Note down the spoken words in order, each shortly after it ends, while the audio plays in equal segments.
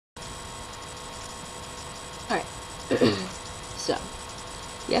So,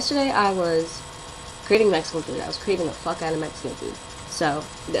 yesterday I was creating Mexican food. I was craving the fuck out of Mexican food. So,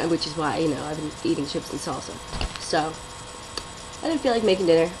 which is why, I've been eating chips and salsa. So, I didn't feel like making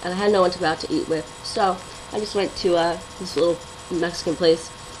dinner, and I had no one to go out to eat with. So, I just went to this little Mexican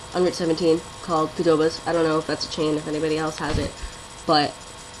place on Route 17 called Qdoba's. I don't know if that's a chain, if anybody else has it. But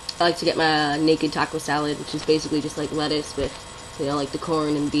I like to get my naked taco salad, which is basically just like lettuce with, like the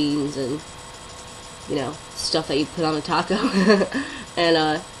corn and beans and, stuff that you put on a taco.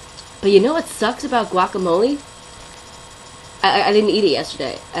 And, but you know what sucks about guacamole? I didn't eat it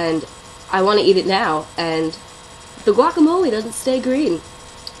yesterday, and I want to eat it now, and the guacamole doesn't stay green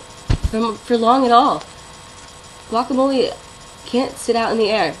for long at all. Guacamole can't sit out in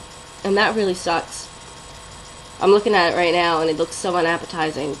the air, and that really sucks. I'm looking at it right now, and it looks so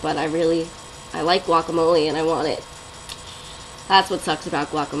unappetizing, but I like guacamole, and I want it. That's what sucks about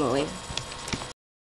guacamole.